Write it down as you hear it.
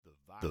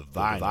The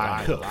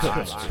Arkut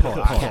Podcast.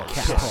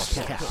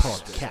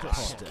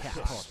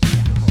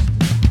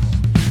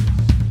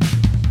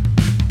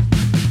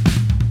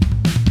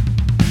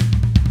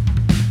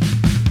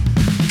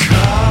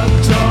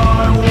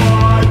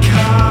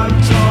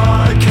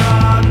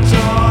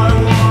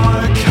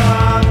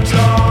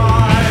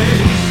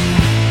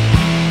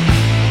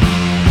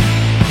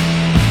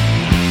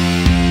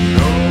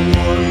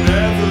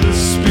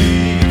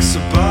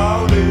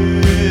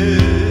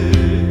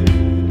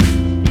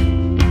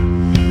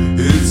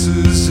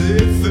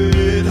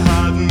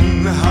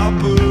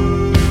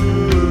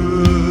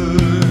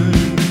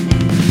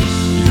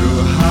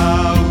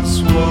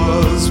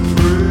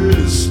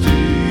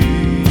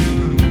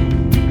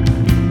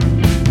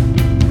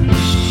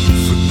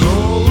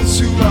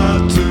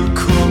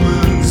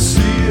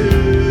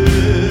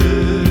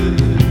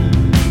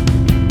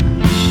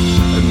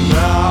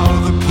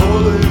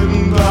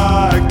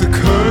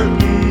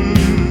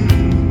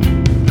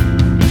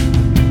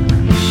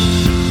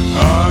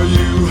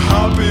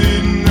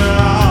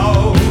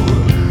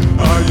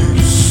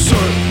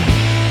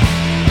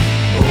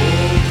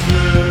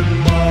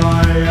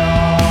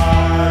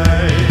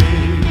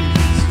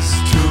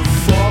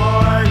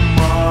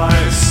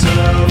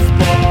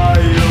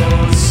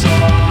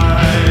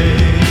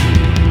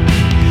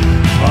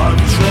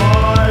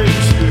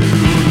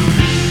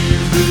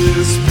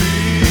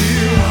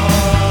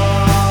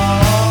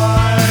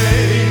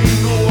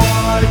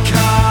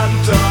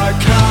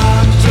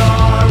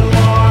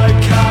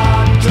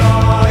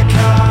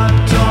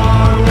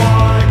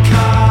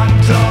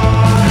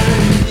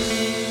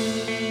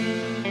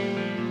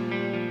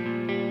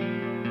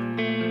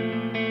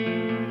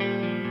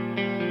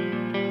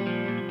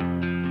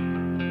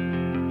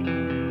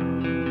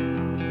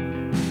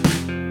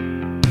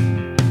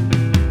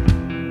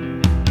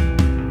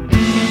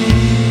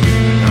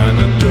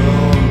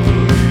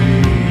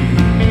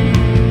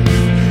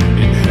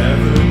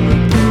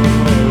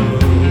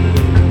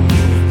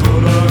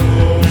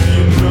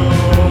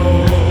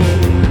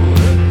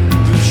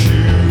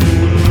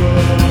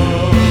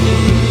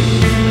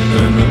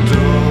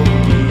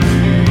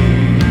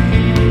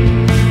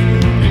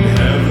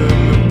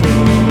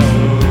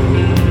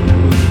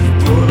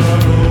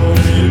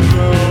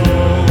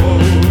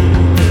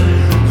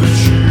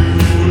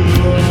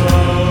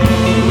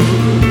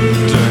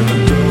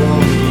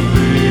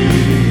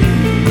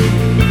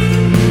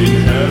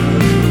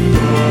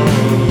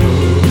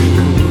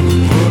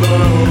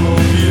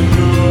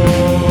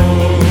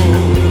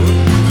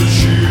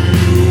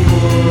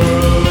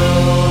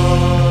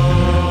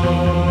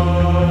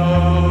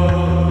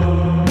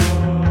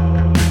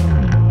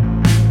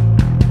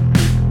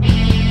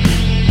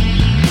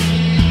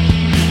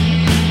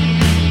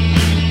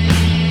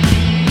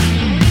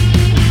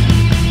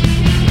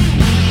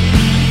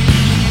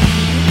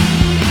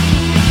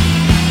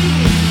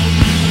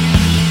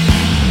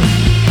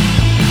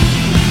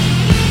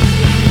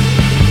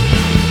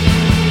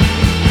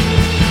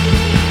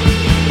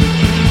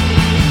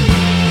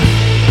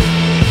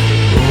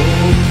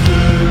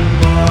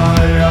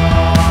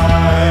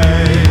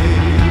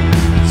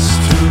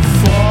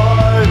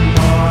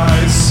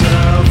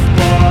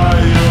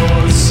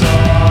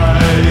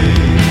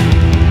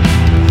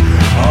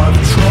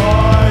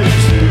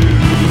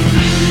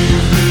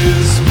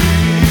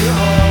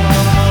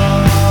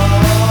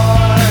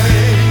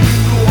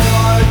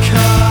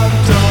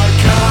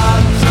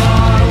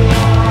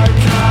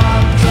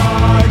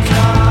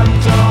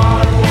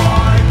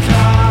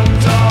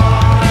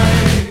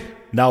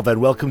 Now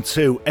then, welcome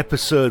to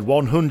episode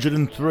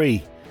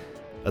 103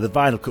 of the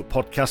Vinyl Cut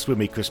Podcast with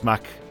me, Chris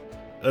Mack.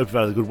 Hope you've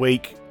had a good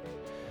week.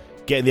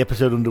 Getting the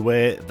episode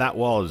underway, that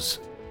was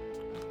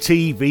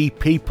TV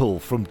People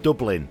from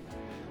Dublin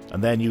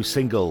and their new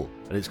single,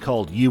 and it's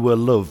called You Were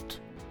Loved,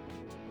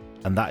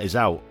 and that is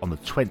out on the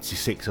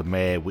 26th of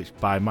May, which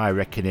by my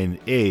reckoning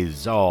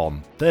is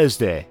on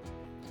Thursday.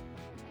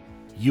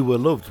 You Were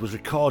Loved was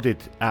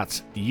recorded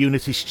at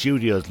Unity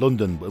Studios,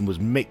 London, and was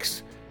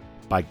mixed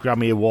by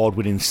Grammy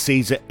Award-winning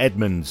Caesar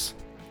Edmonds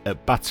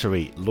at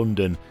Battery,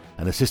 London,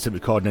 and assistant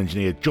recording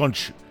engineer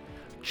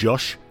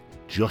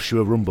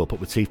Joshua Rumble.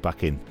 Put my teeth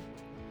back in.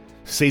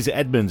 Caesar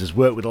Edmonds has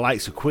worked with the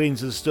likes of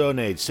Queens of the Stone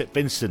Age, St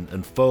Vincent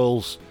and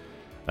Foals,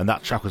 and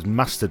that track was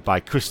mastered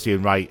by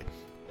Christian Wright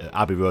at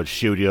Abbey Road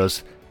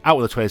Studios, out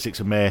on the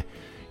 26th of May.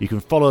 You can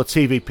follow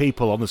TV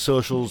People on the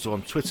socials,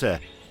 on Twitter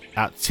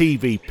at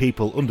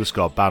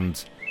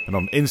TVPeople_band, and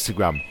on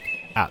Instagram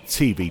at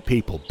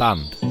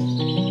TVPeopleBand.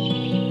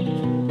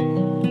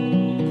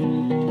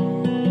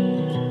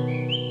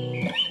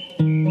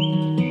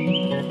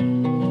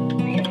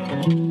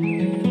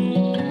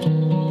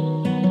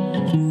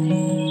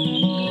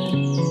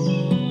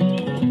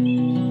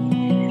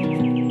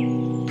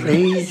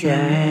 Please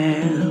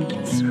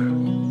answer.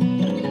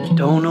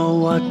 Don't know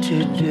what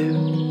to do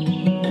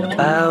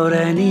about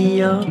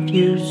any of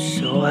you,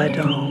 so I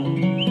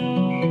don't.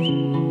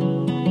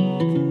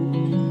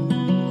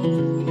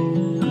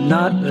 I'm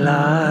not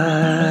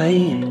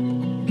lying,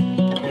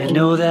 you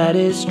know that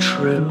is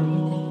true.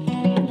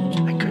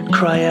 I could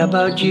cry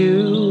about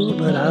you,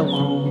 but I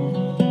won't.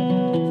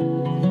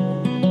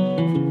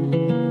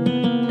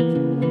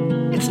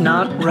 It's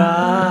not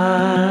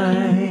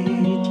right,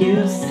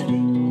 you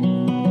see.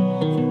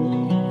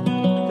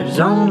 There's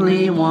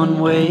only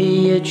one way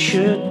it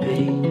should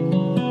be.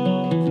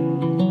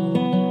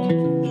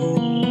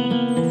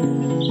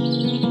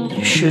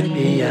 You should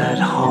be at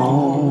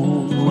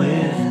home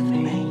with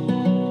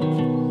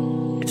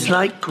me. It's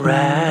like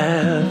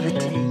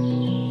gravity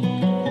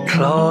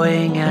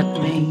clawing at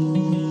me,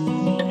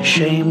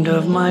 ashamed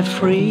of my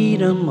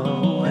freedom,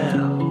 oh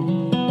well.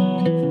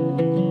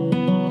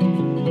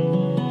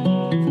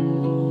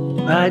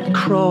 I'd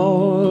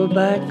crawl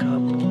back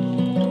up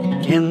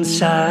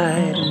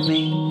inside of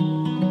me,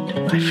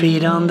 my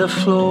feet on the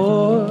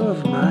floor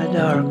of my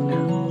darkness.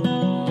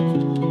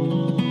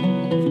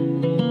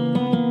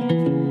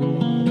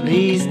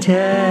 Please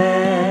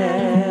tell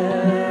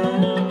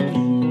me,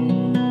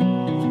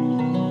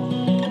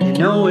 you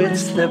know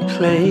it's the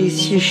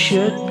place you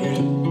should be.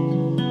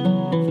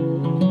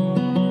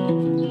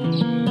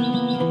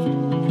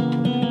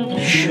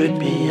 You should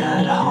be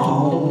at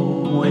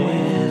home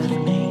with me.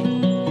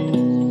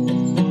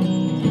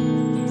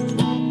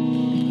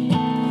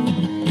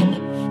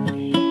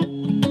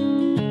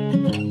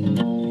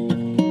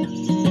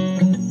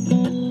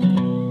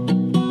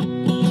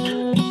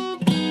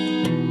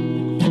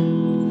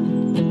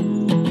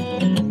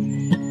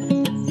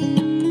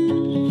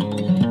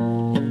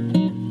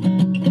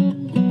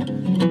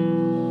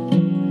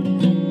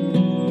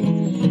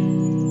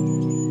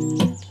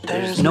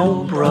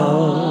 No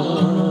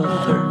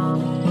brother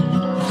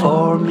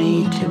for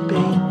me to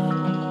be.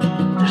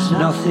 There's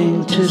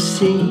nothing to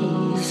see,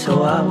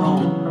 so I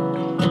won't.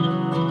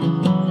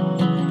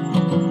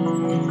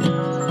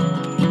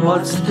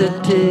 What's the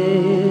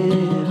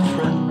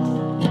difference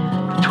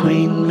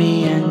between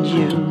me and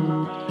you?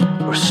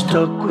 We're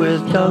stuck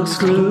with dog's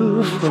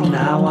glue from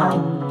now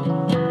on.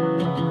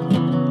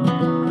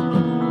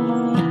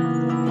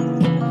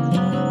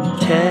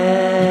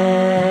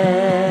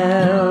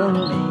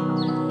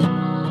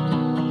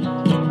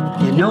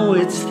 You know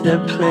it's the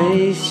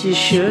place you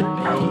should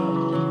be.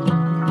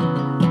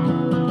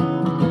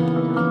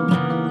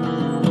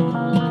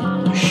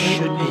 You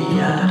should be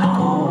at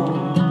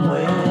home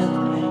with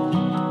me.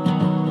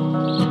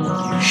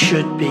 You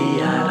should be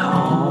at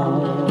home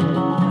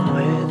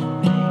with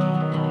me.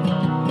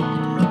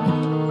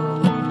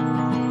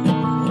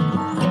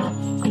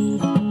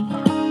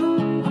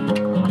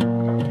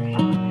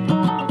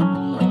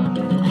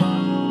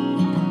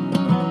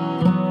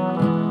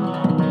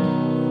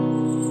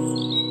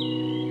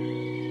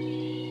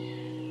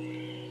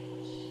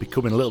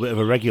 Becoming a little bit of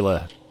a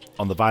regular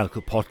on the Vinyl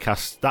Cut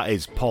podcast, that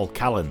is Paul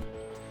Callan.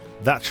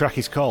 That track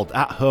is called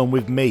At Home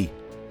With Me,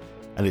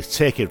 and it's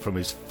taken from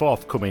his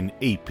forthcoming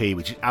EP,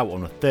 which is out on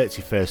the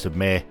 31st of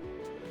May.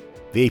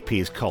 The EP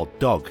is called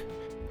Dog,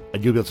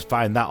 and you'll be able to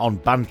find that on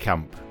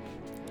Bandcamp.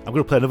 I'm going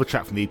to play another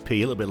track from the EP a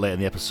little bit later in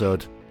the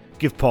episode.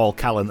 Give Paul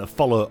Callan a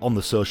follow on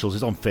the socials.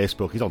 He's on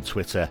Facebook, he's on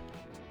Twitter.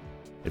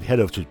 If you head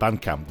over to his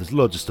Bandcamp, there's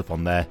loads of stuff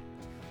on there.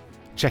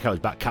 Check out his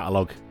back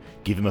catalogue,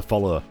 give him a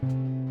follow.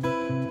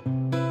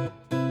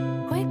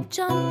 Quick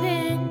jump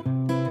in,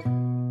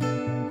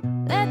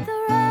 let the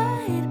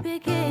ride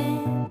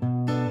begin.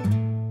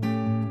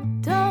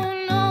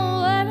 Don't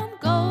know where I'm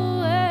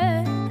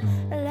going,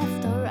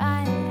 left or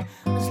right,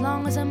 as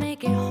long as I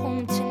make it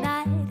home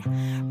tonight.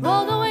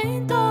 Roll the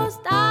windows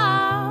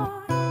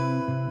down,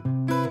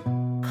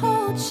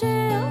 cold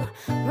chill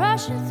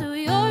rushing through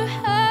your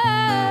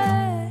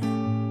head,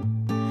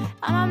 and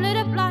I'm lit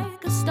up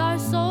like a star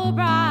so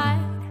bright.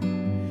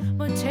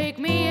 But take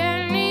me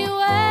anywhere.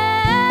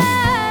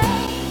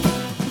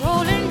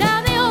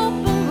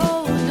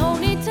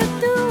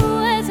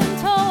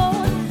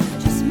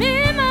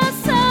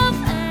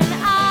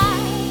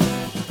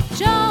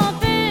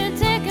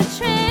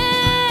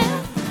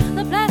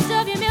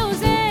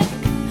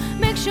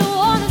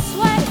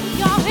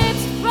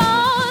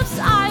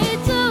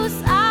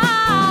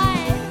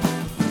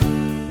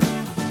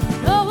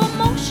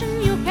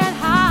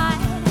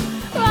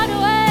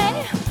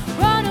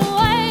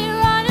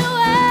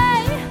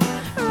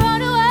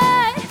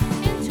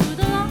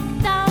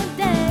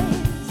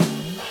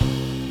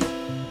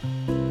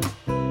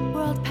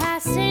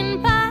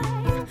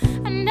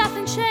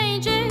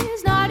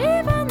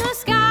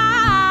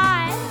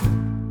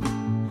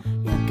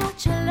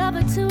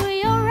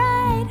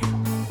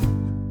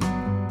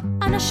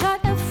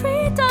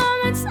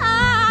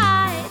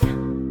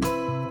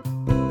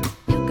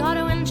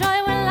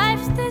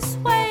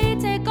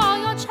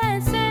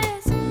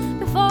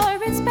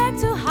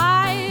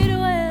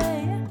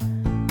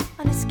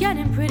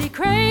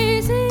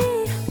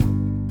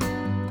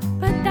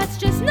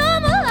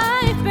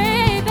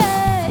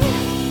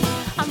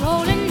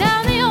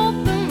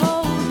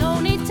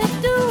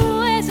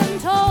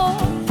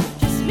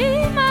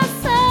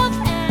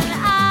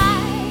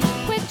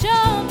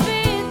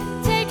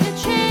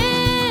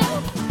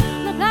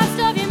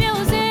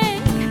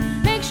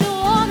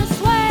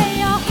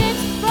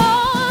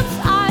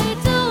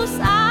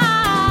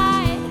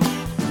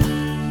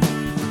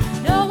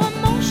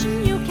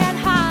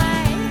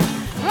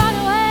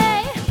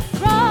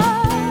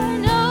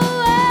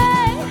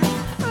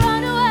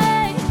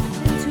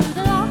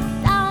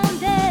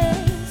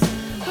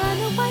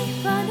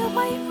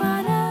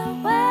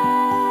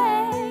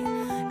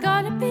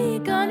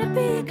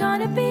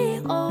 gonna be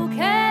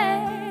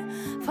okay.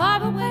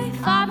 Far away,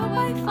 far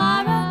away,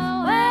 far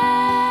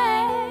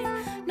away.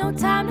 No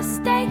time to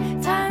stay,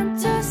 time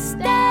to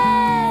stay.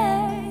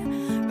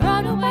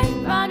 Run away,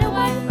 run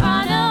away,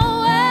 run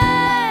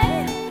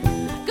away.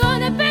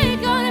 Gonna be,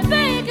 gonna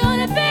be,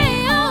 gonna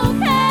be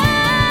okay.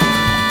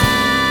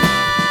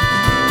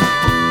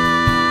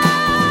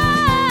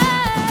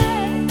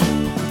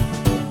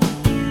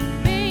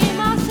 Be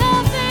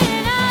myself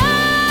and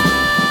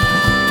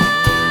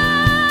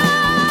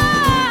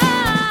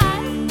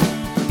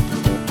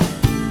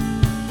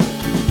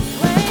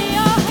sway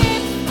your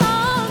hips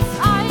from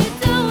side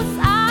to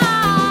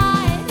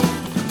side.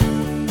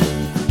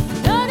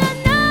 No, no,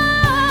 no.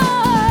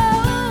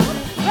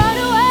 Run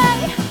away,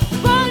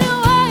 run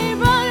away,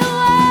 run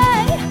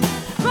away.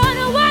 Run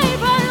away,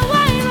 run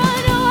away,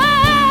 run away.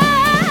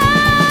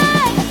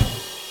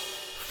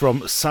 From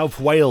South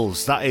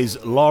Wales, that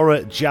is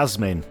Laura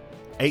Jazmyn,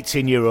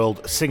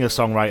 18-year-old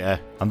singer-songwriter,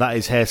 and that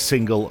is her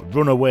single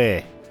Run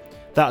Away.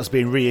 That's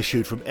been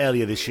reissued from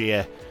earlier this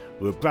year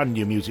with a brand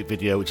new music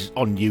video which is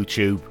on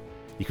YouTube.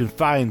 You can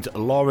find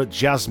Laura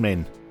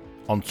Jazmyn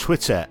on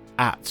Twitter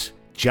at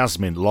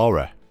Jazmyn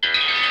Laura.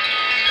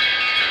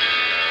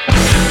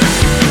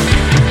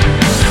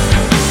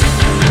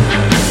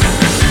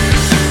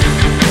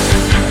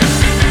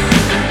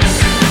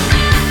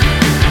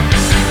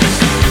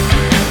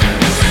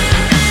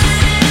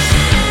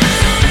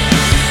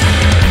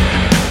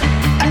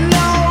 I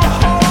know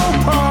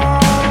hope.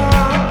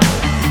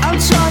 I'm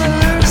trying to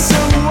lose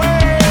some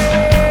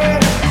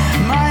weight.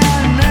 My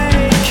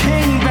unmade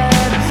king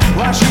bed.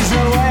 While she's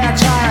away, I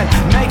try and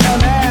make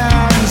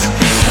amends.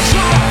 I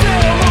try to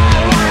fill my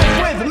life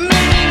with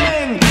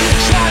meaning.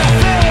 Try to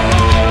fill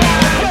my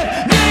life with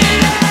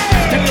meaning.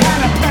 The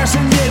kind of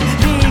person you'd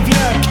leave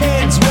your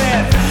kids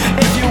with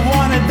if you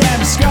wanted them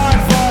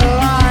scarred for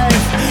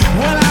life.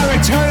 When I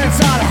return, it's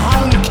not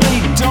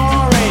hunky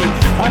dory.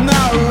 I'm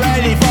not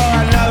ready for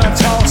another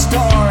told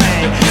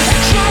story. I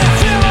try to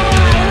fill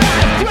my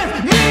life with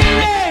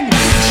meaning.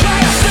 Try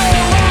to fill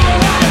my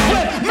life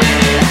with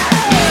meaning.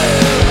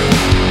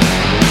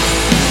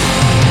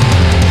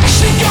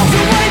 She goes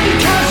away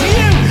because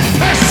you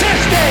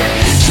persisted.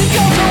 She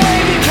goes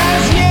away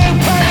because you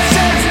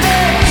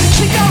persisted.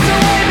 She goes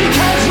away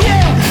because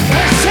you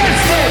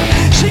persisted.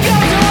 She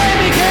goes away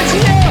because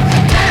you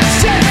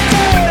persisted.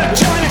 I'm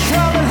trying to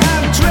club and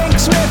have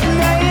drinks with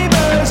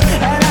neighbors,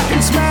 and I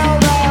can smell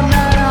the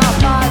men off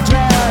my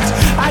dress.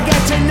 I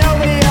get to know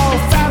the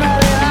old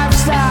family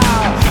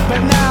lifestyle,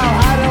 but now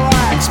how do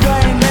I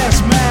explain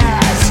this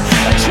mess?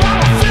 I try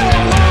to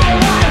fill my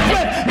life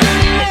with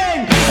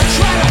meaning. I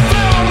try to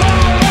fill my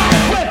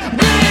life with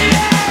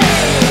meaning.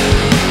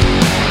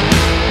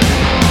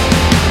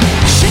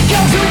 She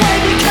goes away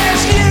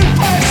because you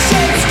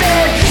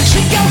persisted.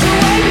 She goes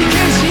away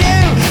because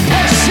you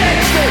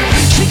persisted.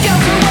 She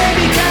goes away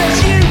because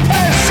you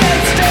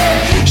persisted.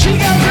 She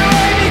goes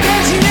away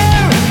because you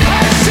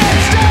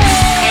persisted.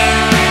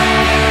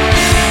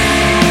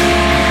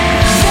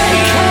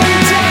 They come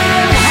down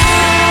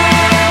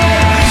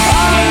hard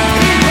on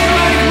people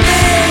like me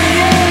and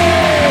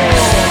you.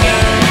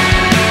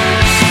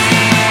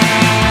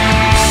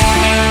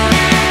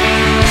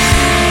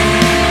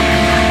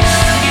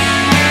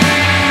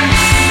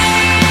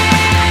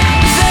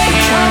 They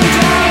come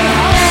down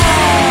hard.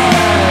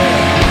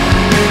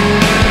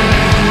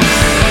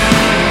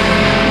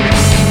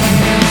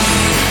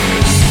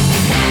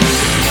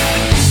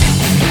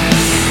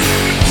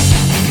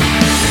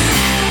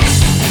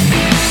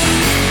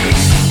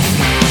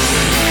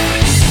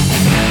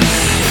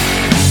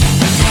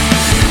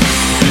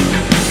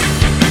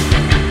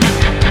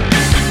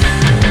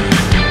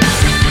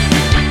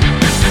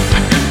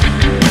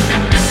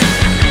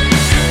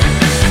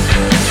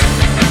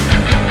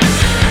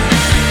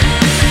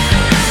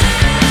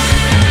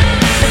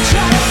 I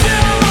try to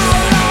fill my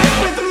life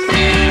with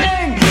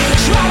meaning. I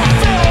try to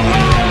fill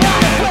my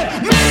life with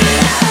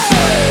meaning.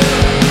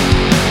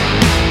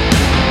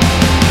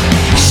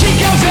 She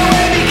goes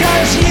away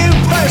because you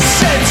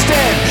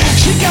persisted.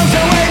 She goes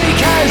away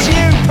because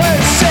you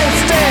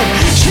persisted.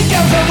 She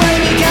goes away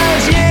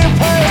because you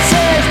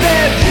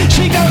persisted.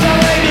 She goes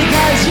away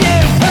because you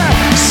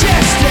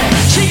persisted.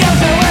 She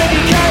goes away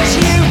because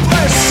you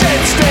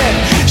persisted.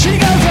 She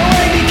goes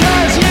away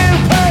because you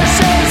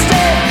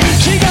persisted.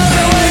 She goes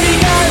away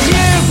because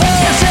you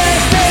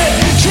persisted.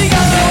 She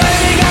goes away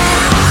because.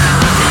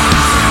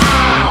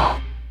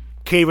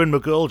 Kieran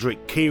McGoldrick,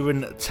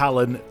 Kieran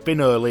Talon,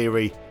 Finn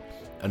O'Leary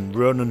and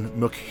Ronan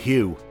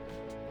McHugh,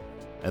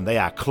 and they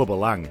are Klubber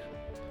Lang.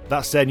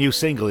 That's their new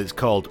single. It's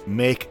called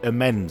Make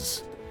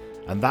Amends,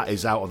 and that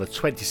is out on the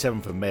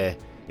 27th of May.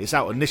 It's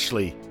out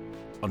initially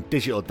on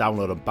digital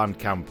download on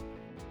Bandcamp,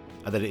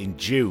 and then in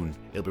June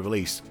it'll be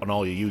released on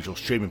all your usual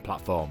streaming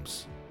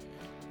platforms.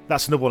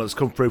 That's another one that's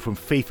come through from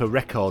FIFA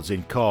Records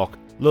in Cork.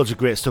 Loads of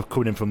great stuff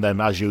coming in from them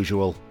as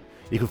usual.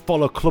 You can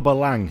follow Klubber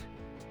Lang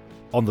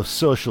on the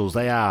socials.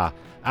 They are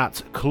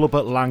at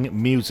Klubber Lang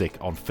Music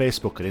on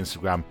Facebook and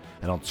Instagram,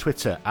 and on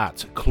Twitter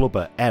at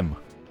Klubber M.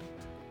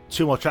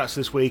 2 more tracks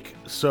this week.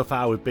 So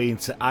far we've been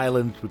to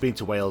Ireland, we've been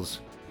to Wales,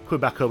 coming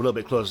back home a little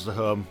bit closer to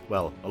home,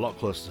 well, a lot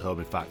closer to home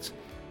in fact,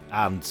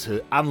 and to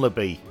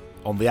Anlaby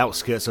on the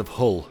outskirts of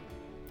Hull.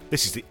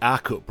 This is the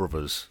Arkut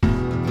Brothers.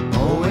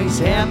 Always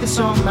have this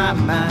on my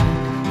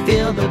mind,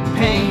 feel the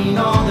pain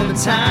all the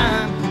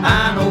time,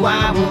 I know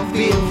I will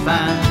feel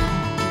fine.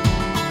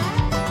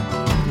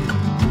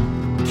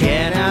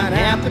 Cannot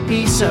have the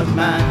peace of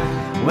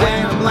mind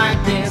when I'm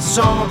like this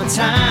all the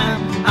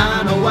time,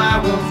 I know I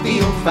will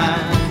feel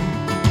fine.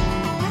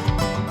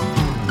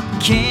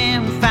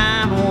 Can't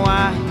find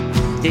why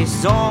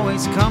this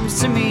always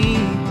comes to me,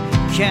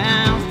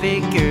 can't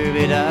figure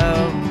it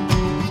out.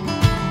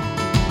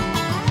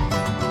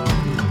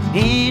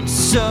 It's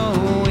so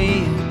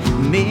weird,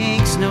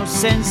 makes no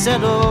sense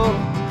at all,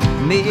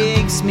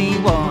 makes me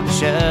want to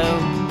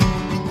shout.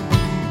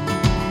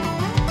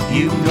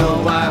 You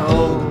know I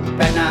hope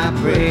and I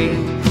pray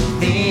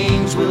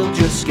things will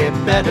just get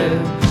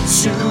better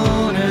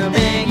sooner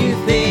than you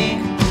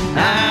think.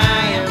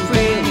 I am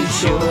pretty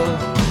sure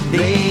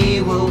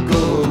they will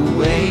go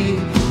away,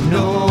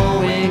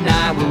 knowing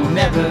I will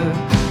never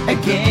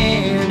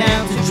again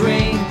have to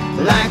drink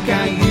like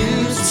I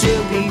used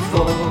to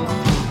before.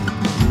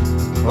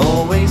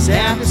 Always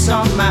have this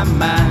on my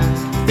mind,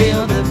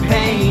 feel the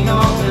pain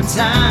all the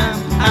time,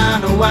 I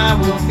know I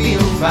will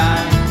feel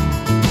fine.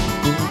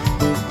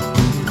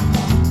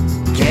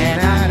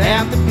 Cannot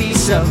have the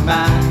peace of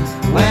mind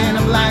when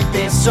I'm like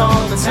this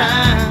all the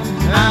time,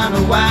 I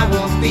know I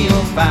will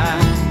feel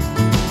fine.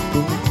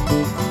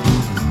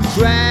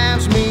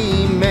 Drives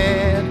me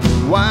mad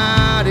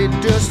what it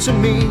does to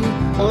me,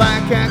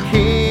 like I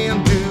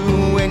can't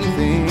do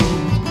anything.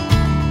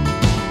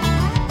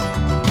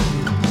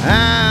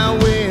 I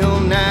will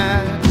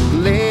not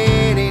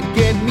let it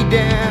get me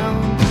down,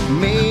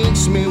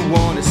 makes me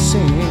want to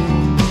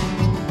sing.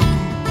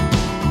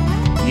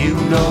 You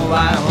know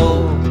I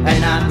hope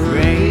and I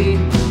pray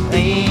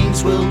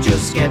things will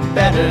just get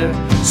better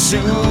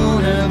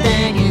sooner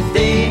than you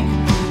think.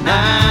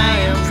 I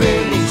am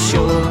pretty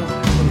sure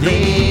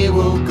they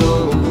will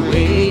go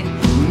away,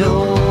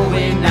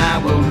 knowing I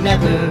will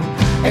never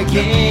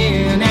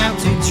again have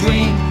to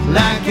drink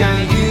like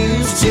I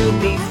used to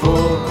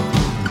before.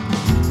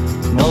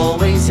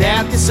 Always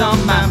have this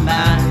on my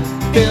mind,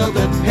 feel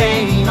the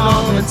pain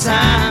all the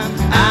time,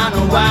 I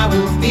know I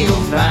will feel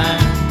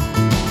fine.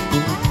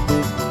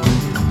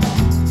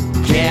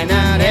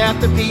 Cannot have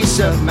the peace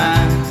of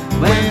mind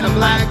when I'm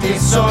like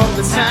this all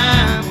the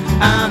time,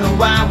 I know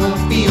I will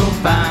feel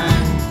fine.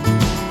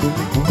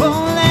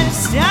 Won't let it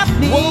stop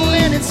me, Won't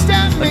let it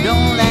stop me,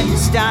 don't let it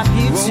stop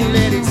you too. won't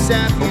let it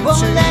stop you Won't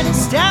too. let it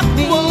stop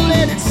me, Won't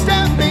let it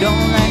stop me,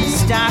 don't let it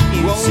stop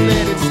you won't too.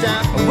 let it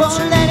stop you Won't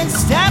too. let it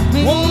stop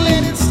me, Won't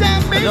let it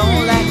stop me,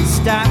 don't let it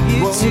stop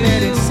you won't too.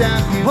 let it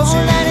stop you Won't too.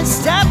 let it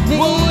stop me,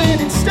 Won't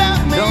let it stop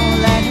me, don't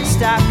let it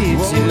stop you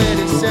won't too. let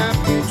it stop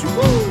you too.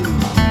 Woo.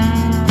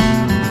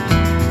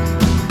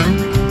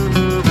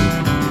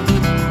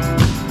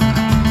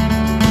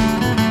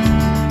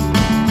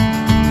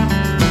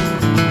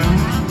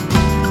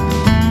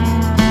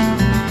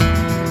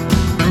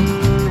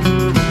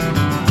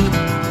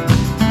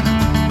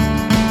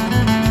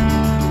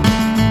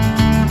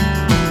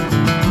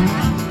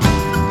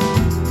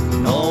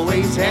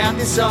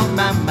 This on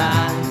my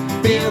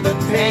mind, feel the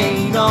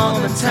pain all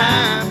the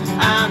time,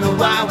 I know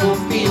I will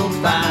feel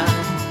fine.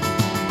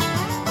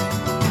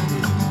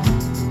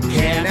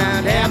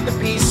 Cannot have the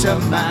peace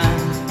of mind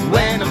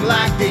when I'm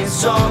like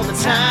this all the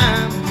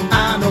time,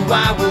 I know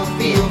I will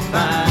feel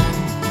fine.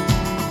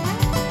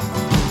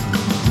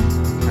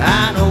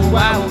 I know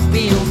I will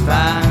feel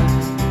fine.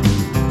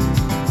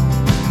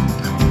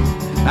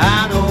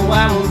 I know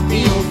I will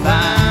feel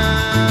fine.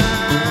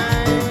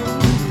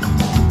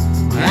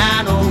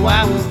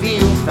 I will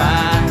feel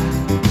fine.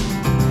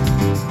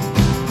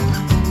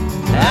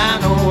 I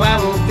know I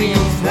will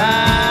feel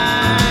fine.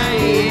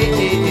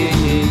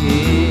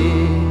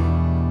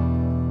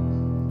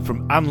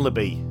 From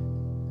Anlaby,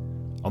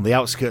 on the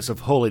outskirts of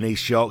Hull in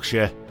East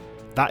Yorkshire,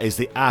 that is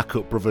the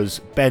Arkut Brothers,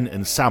 Ben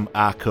and Sam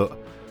Arkut.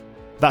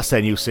 That's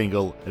their new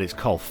single, and it's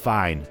called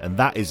Fine, and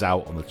that is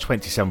out on the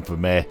 27th of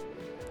May,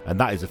 and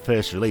that is the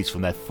first release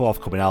from their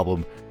forthcoming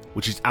album,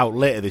 which is out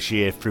later this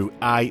year through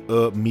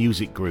I.O.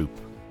 Music Group.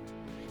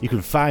 You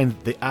can find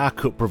the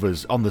Arkut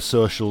Brothers on the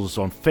socials,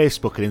 on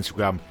Facebook and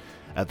Instagram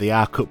at the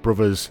Arkut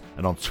Brothers,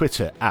 and on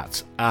Twitter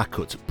at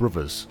Arkut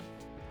Brothers.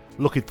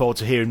 Looking forward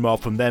to hearing more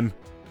from them,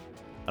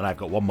 and I've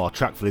got one more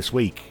track for this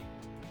week.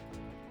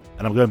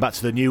 And I'm going back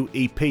to the new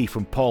EP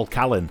from Paul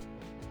Callan.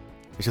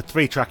 It's a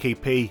 3-track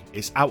EP,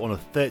 it's out on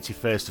the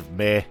 31st of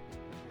May.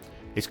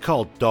 It's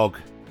called Dog.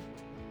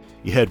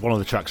 You heard one of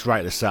the tracks right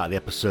at the start of the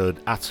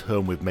episode, At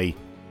Home With Me.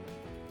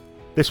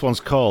 This one's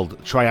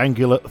called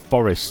Triangular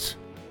Forest.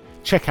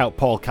 Check out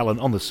Paul Callan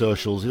on the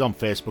socials, he's on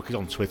Facebook, he's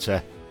on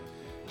Twitter.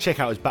 Check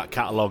out his back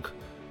catalogue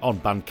on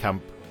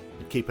Bandcamp,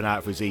 and keep an eye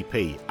out for his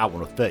EP, out on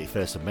the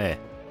 31st of May.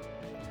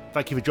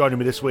 Thank you for joining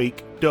me this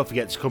week. Don't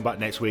forget to come back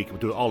next week, we'll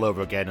do it all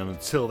over again, and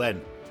until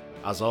then,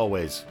 as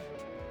always,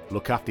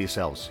 look after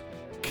yourselves,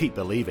 keep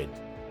believing.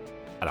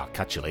 and I'll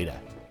catch you later.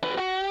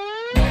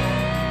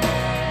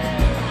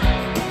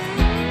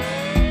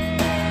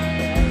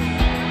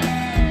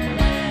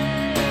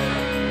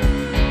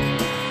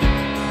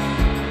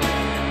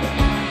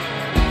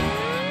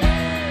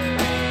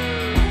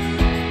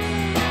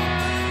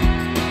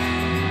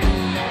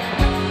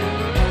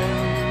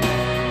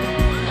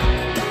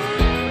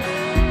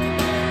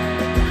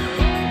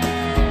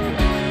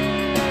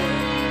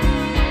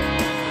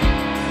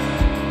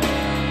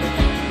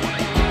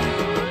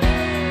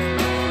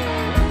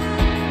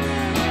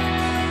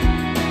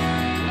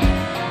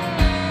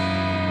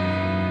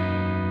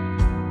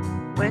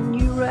 When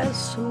you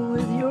wrestle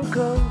with your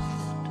ghost,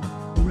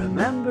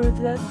 remember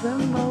that the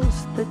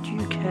most that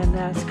you can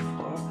ask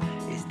for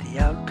is the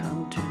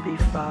outcome to be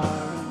far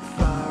and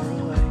far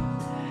away.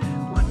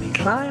 When we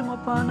climb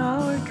up on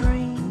our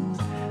dreams,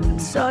 and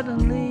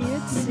suddenly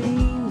it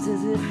seems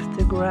as if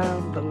the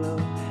ground below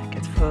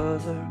gets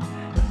further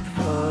and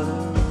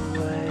further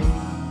away.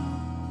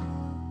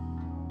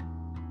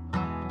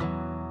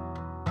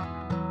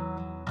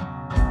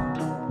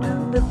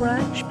 When the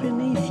branch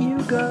beneath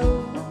you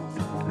goes,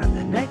 and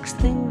the next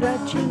thing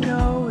that you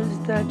know is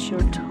that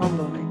you're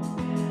tumbling,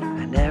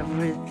 and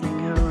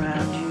everything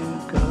around you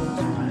goes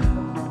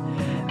around,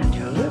 and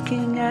you're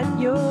looking at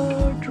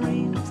your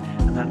dreams,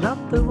 and they're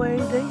not the way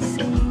they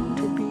seem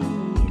to be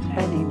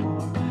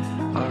anymore,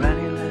 or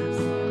any less,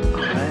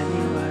 or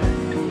anyway.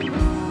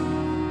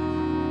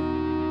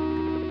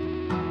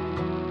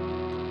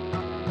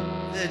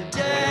 The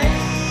day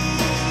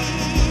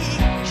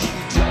she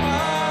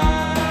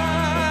tried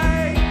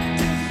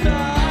to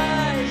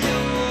fly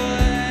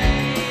away,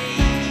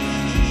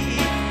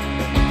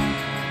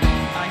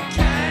 I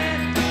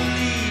can't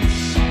believe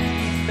she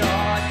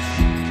thought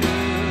she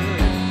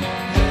could.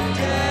 The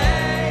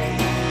day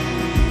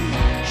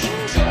she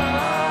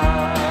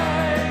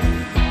tried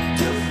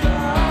to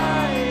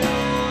fly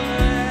away,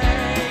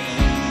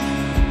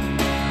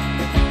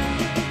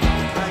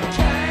 I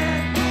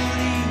can't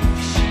believe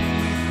she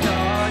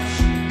thought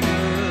she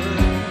could.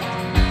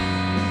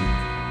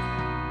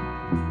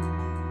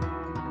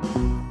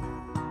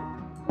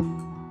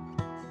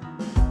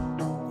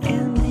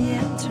 In the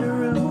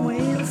interim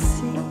we'll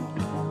see,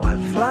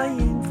 while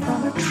flying from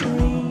a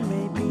tree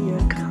may be a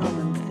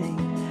common thing,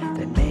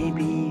 then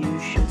maybe you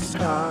should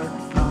start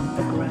from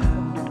the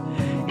ground.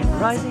 In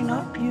rising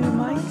up you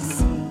might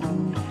see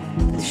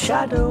the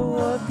shadow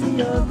of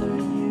the other